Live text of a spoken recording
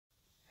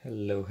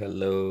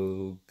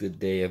Hello, good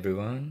day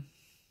everyone.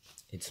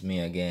 It's me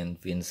again,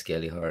 Vince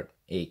Kellyhart,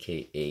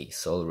 aka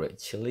Soul Red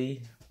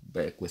Chili,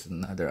 back with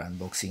another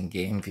unboxing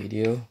game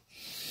video.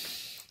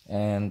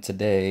 And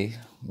today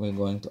we're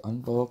going to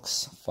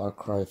unbox Far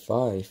Cry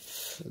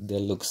 5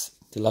 Deluxe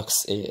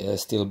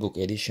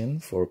Steelbook Edition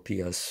for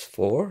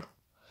PS4.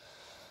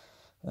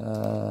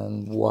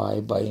 And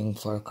why buying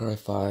Far Cry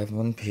 5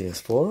 on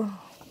PS4?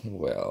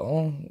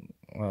 Well,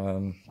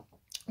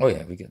 oh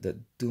yeah, we get the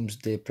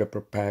Doomsday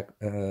Prepper pack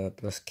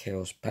plus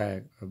Chaos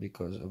pack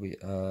because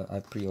I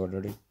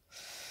pre-ordered it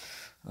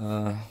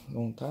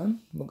long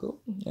time ago.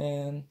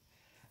 And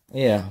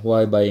yeah,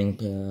 why buying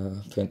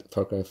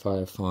Far Cry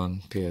 5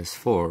 on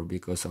PS4?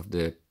 Because of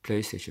the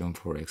PlayStation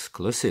 4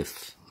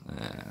 exclusive.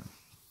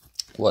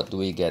 What do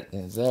we get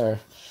in there?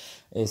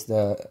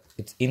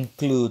 It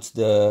includes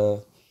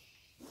the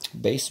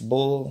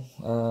baseball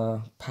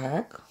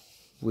pack,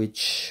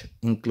 which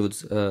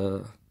includes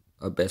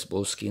a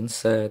baseball skin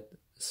set,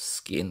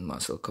 skin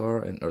muscle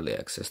car, and early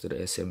access to the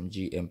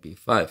SMG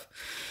MP5.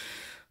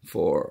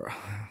 For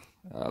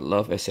I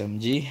love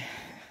SMG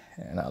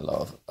and I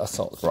love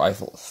assault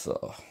rifles,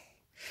 so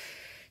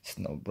it's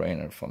no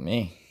brainer for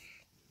me.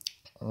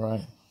 All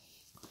right,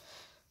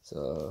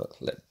 so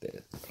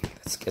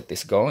let's get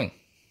this going.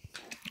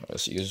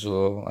 As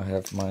usual, I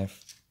have my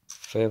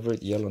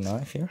favorite yellow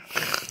knife here.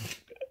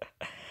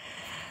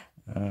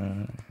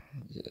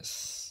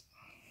 Yes,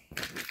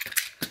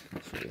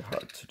 it's really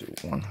hard to do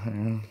one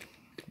hand.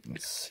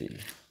 Let's see.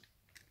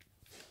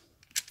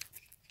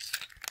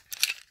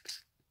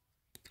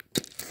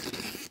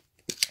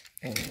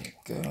 There you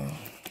go.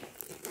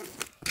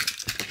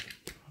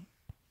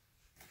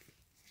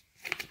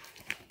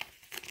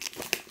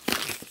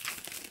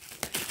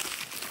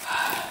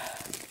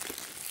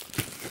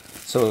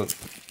 So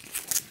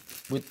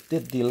with the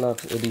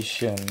deluxe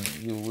edition,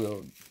 you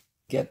will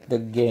get the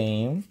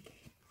game,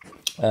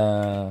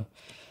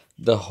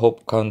 the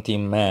Hope County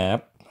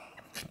map,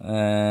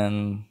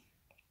 and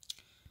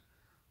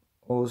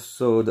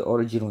also the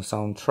original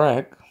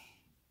soundtrack.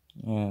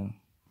 Yeah.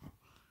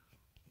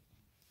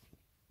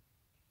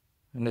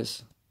 And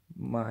that's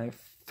my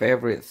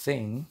favorite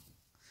thing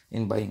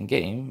in buying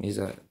game is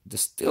the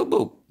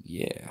steelbook.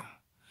 Yeah.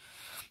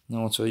 And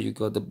also you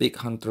got the big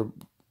hunter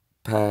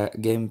pack,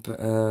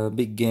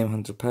 big game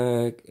hunter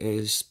pack,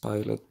 ace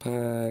pilot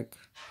pack,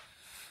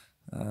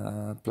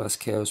 plus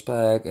chaos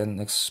pack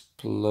and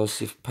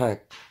explosive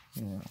pack.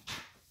 Yeah.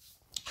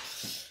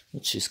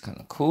 Which is kind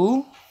of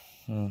cool.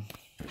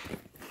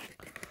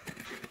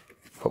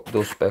 Hope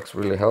those packs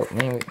really help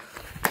me.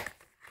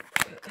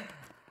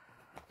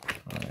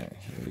 Alright,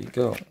 here we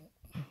go.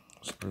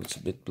 So it's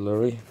a bit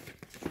blurry.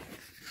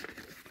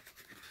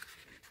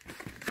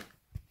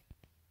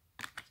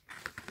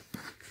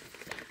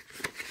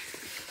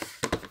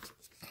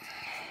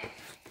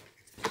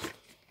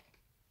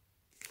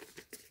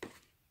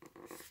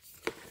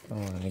 Oh,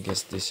 and I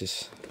guess this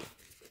is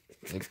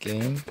the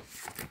game.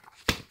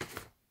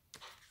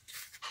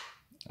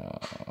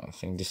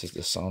 I think this is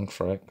the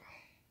soundtrack.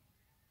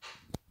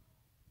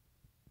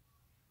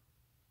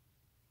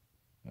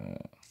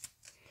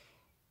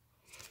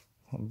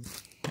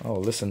 Oh,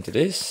 listen to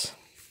this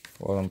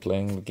while I'm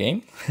playing the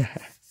game.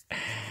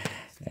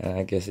 And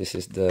I guess this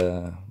is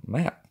the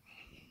map.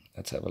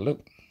 Let's have a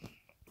look.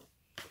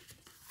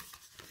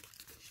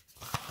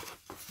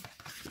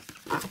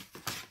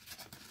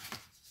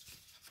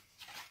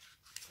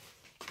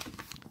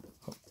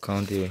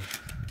 County,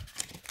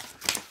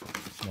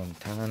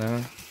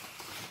 Montana.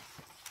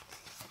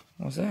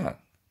 What's that?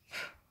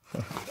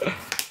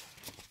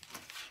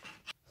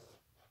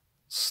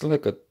 It's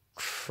like a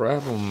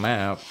travel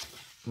map,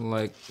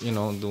 like, you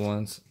know, the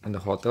ones in the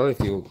hotel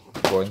if you're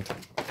going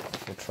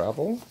to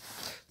travel.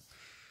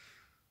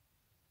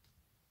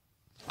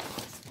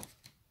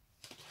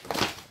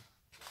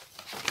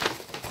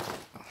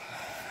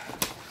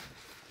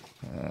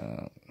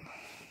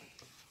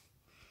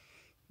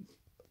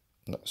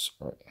 That's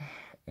right,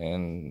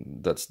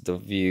 and that's the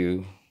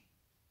view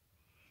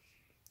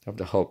of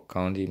the Hope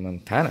County,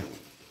 Montana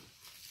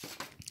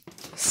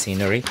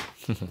scenery.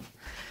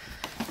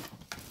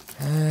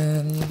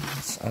 And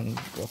let's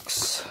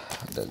unbox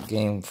the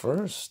game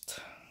first.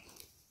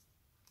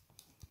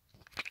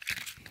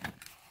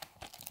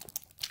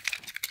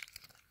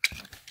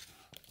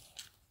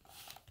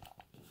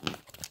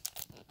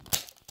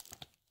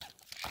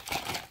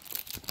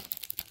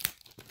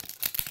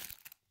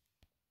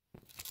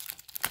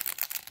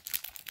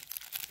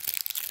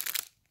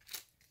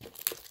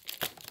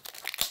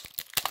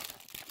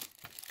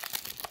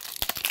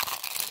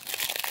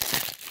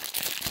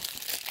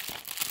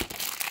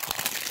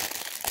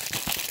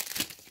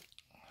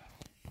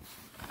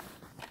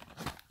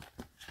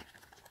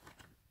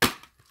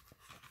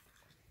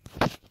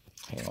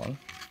 Hang on.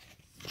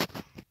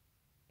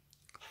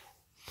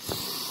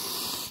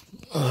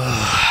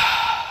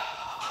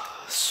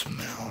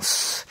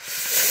 Smells.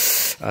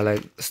 I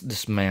like the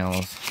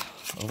smell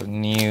of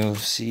new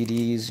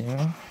CDs, you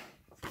know.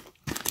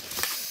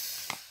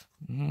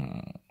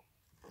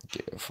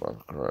 Okay, Far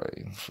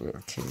Cry.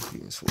 4K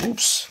PS4.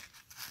 Oops.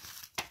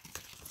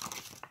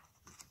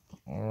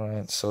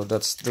 Alright, so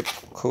that's the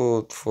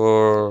code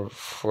for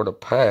the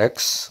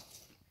packs.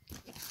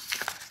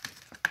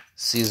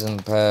 Season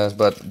pass,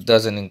 but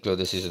doesn't include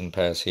the season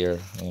pass here.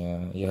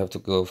 Yeah, you have to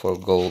go for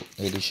gold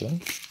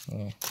edition.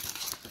 Yeah.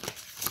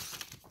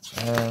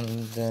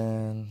 And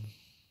then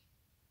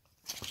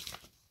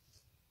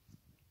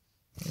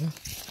yeah,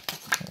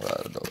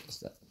 what is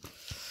that?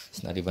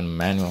 It's not even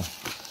manual.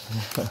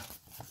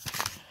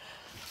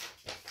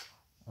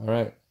 All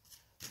right,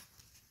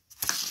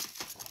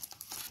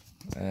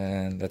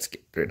 and let's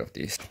get rid of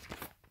this.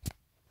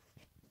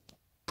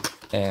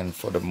 And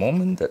for the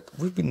moment that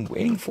we've been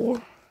waiting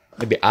for,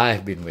 maybe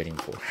I've been waiting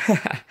for,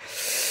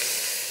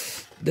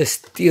 the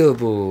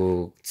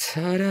Steelbook.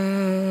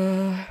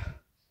 Ta-da!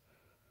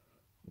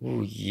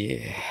 Oh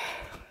yeah.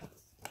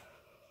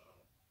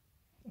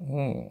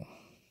 Oh.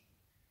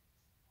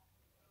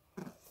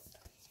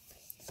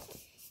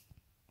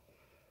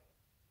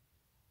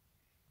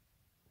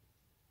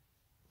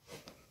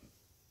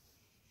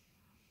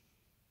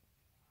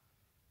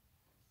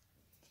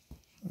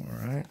 All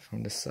right,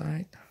 from the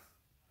side.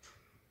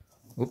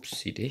 Oops,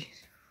 CD.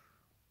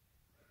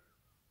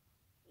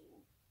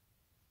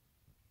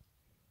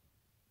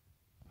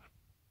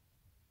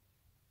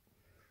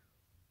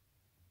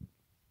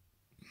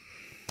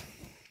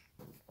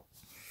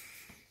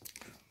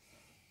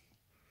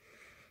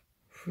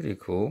 Pretty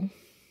cool.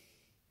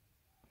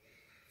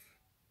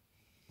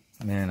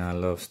 Man, I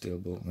love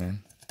Steelbook,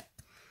 man.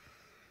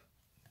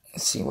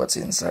 Let's see what's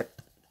inside.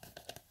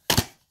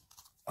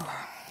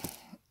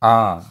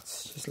 Ah,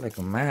 it's just like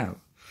a map.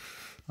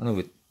 I know,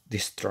 with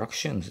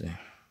instructions there.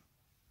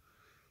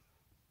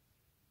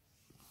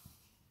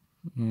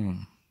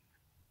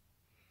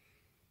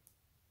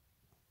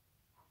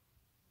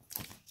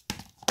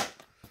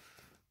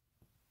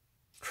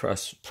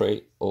 Trust,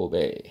 pray,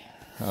 obey.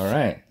 All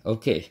right,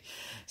 okay.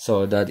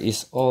 So that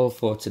is all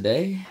for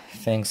today.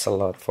 Thanks a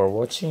lot for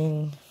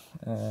watching.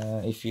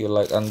 If you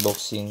like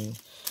unboxing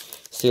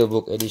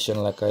Steelbook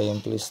edition like I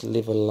am, please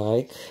leave a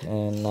like,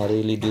 and I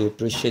really do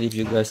appreciate if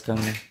you guys can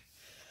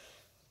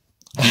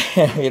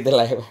hit the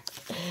like.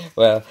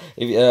 Well,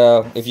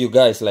 if you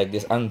guys like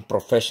this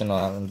unprofessional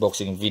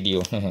unboxing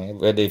video,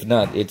 but if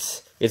not,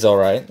 it's all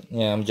right.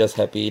 Yeah, I'm just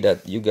happy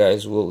that you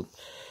guys will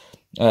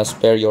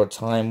spare your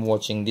time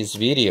watching this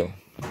video.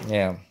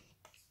 Yeah,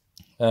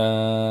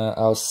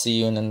 I'll see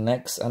you in the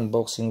next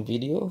unboxing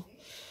video,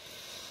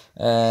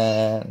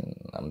 and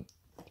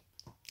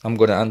I'm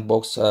gonna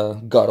unbox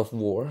God of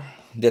War,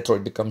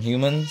 Detroit Become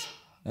Human,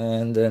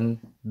 and then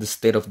the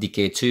State of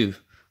Decay 2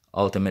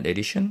 Ultimate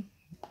Edition.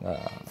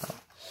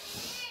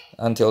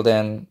 Until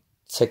then,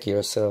 take care of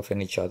yourself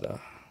and each other.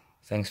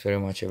 Thanks very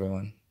much,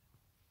 everyone.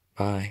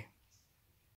 Bye.